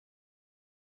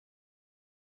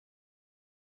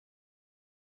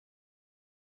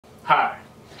Hi,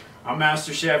 I'm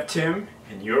Masterchef Tim,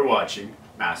 and you're watching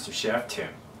Masterchef Tim.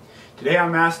 Today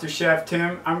on Masterchef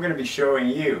Tim, I'm going to be showing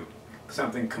you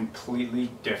something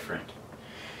completely different.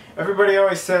 Everybody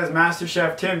always says,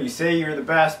 Masterchef Tim, you say you're the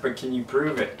best, but can you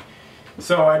prove it?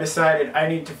 So I decided I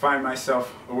need to find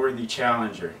myself a worthy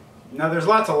challenger. Now there's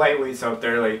lots of lightweights out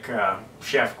there like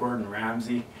Chef Gordon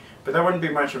Ramsay, but that wouldn't be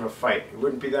much of a fight. It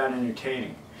wouldn't be that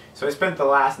entertaining. So I spent the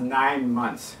last 9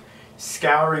 months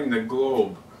scouring the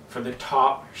globe for the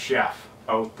top chef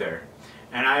out there.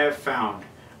 And I have found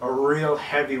a real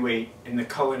heavyweight in the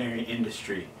culinary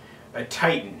industry, a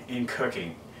titan in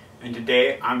cooking. And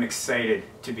today I'm excited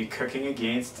to be cooking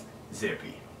against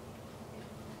Zippy.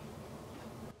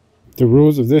 The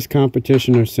rules of this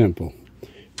competition are simple.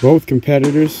 Both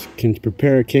competitors can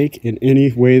prepare a cake in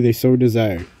any way they so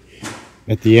desire.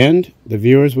 At the end, the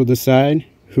viewers will decide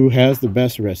who has the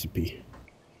best recipe.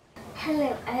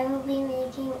 Hello, I will be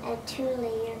making a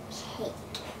 2-layer cake.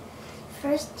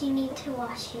 First, you need to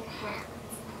wash your hands.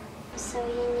 So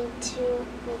you need to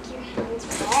make your hands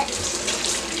wet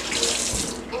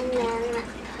and then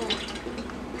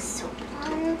put soap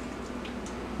on.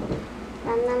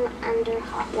 Run them under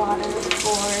hot water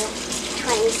for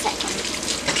 20 seconds.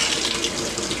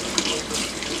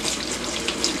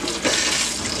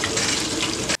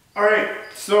 Alright,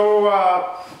 so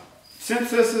since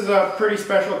this is a pretty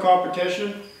special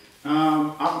competition,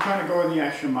 I'm kind of going the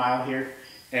extra mile here,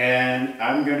 and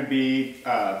I'm going to be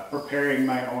preparing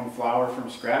my own flour from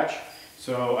scratch.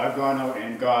 So I've gone out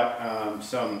and got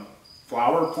some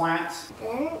flour plants.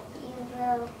 Then you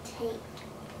will take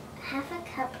half a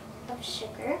cup of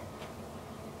sugar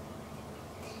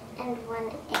and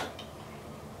 1 egg.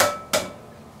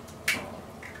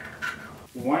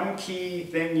 One key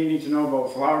thing you need to know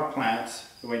about flower plants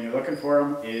when you're looking for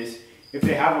them is if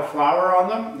they have a flower on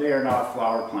them, they are not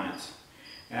flower plants.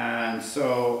 And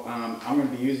so I'm going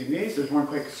to be using these. There's one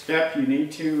quick step. You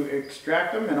need to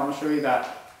extract them, and I'll show you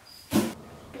that.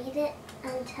 Beat it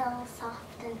until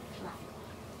soft and fluffy.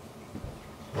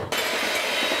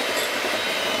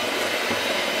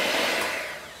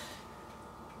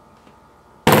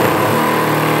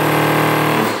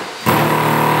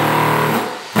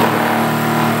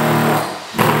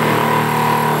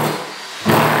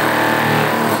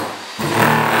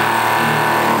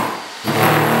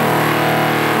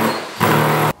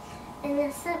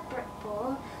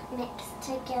 Mix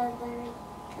together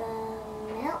the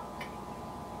milk,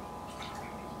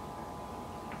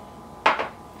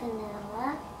 vanilla,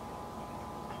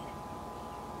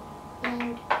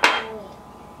 and oil.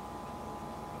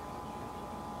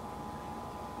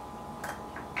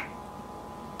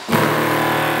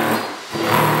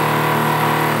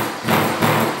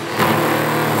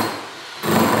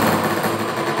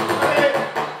 Okay.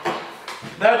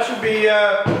 That should be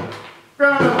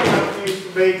round up enough to use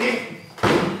for baking.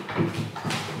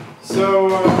 So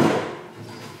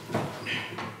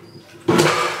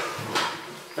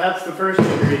that's the first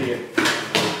ingredient.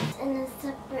 In a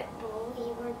separate bowl, we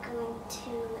were going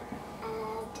to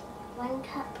add 1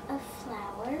 cup of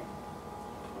flour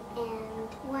and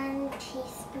 1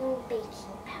 teaspoon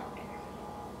baking powder.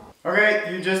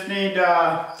 Okay, you just need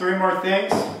 3 more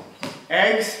things.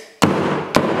 Eggs.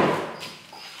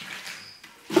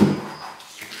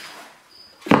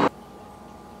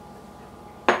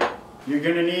 You're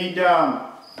going to need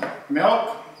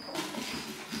milk.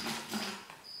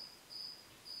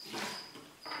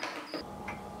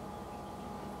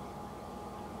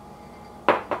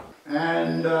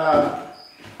 And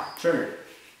sugar.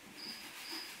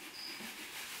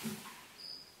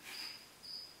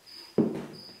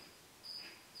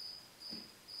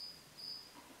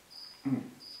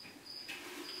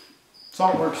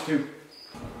 Salt works too.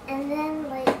 And then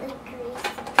lightly grease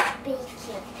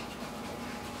bacon.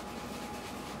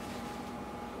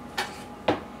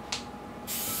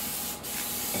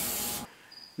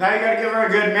 Now you gotta give her a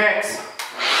good mix.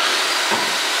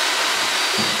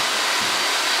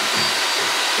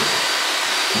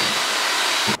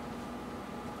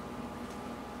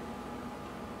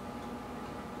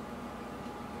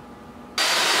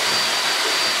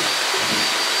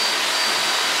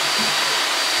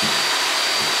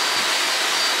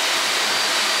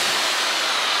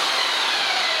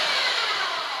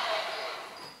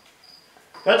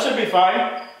 That should be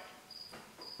fine.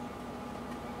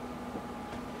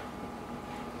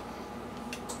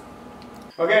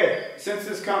 Okay, since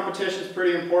this competition is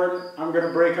pretty important, I'm going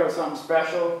to break out something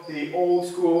special, the old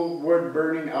school wood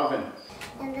burning oven.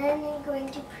 And then you're going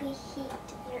to preheat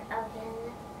your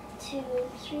oven to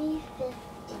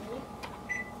 350.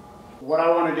 What I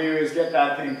want to do is get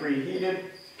that thing preheated.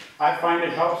 I find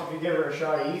it helps if you give her a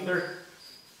shot of ether.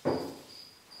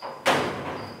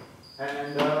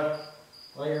 and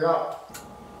layer up.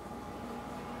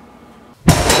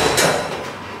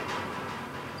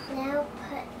 Now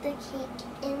put the cake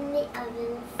in the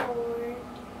oven for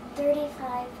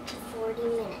 35 to 40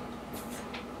 minutes.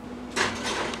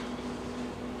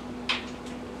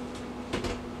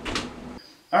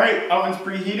 Alright, oven's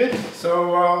preheated,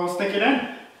 so we'll stick it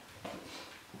in.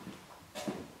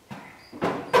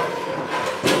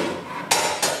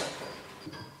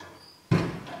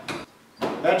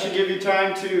 That should give you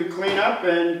time to clean up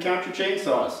and count your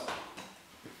chainsaws.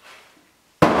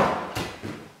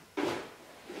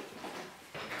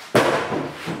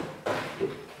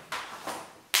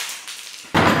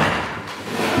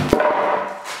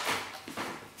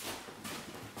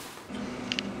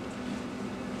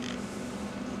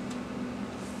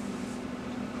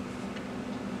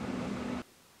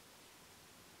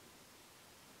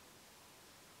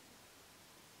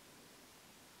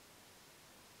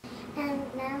 And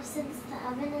now, since the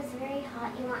oven is very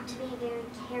hot, you want to be very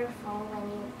careful when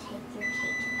you take your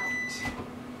cake out.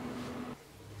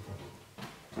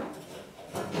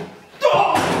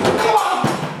 Oh,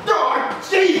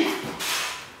 jeez!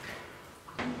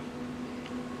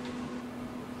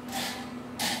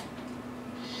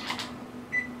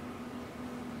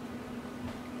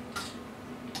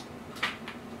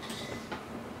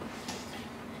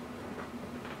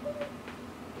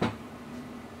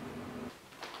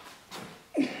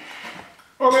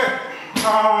 Okay,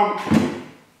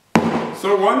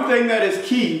 so one thing that is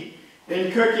key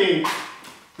in cooking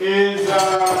is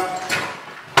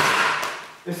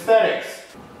aesthetics.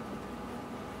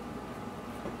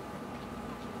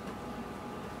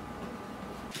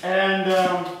 And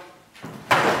a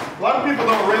lot of people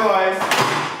don't realize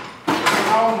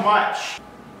how much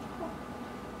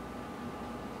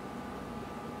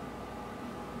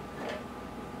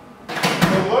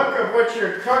the look of what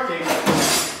you're cooking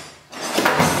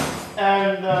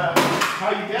and how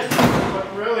you get to it, what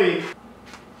really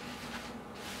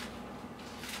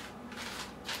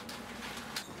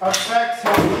affects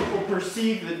how people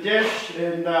perceive the dish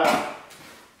and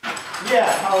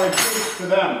yeah, how it tastes to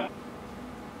them.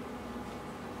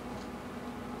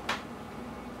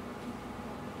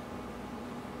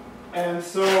 And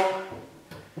so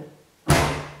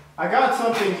I got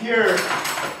something here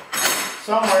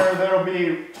somewhere that'll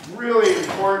be really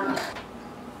important.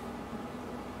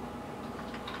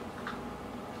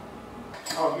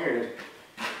 Oh, here it is.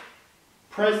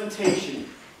 Presentation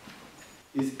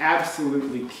is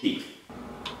absolutely key.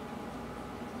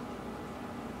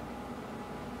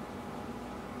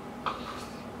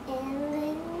 And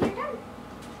then you're done.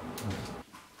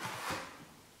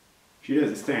 She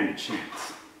doesn't stand a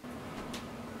chance.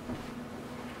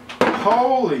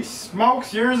 Holy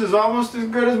smokes, yours is almost as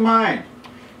good as mine.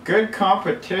 Good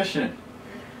competition.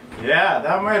 Yeah,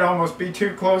 that might almost be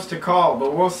too close to call,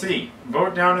 but we'll see.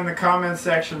 Vote down in the comments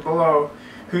section below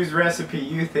whose recipe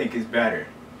you think is better.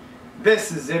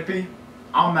 This is Zippy,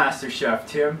 I'm Masterchef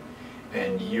Tim,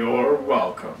 and you're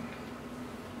welcome.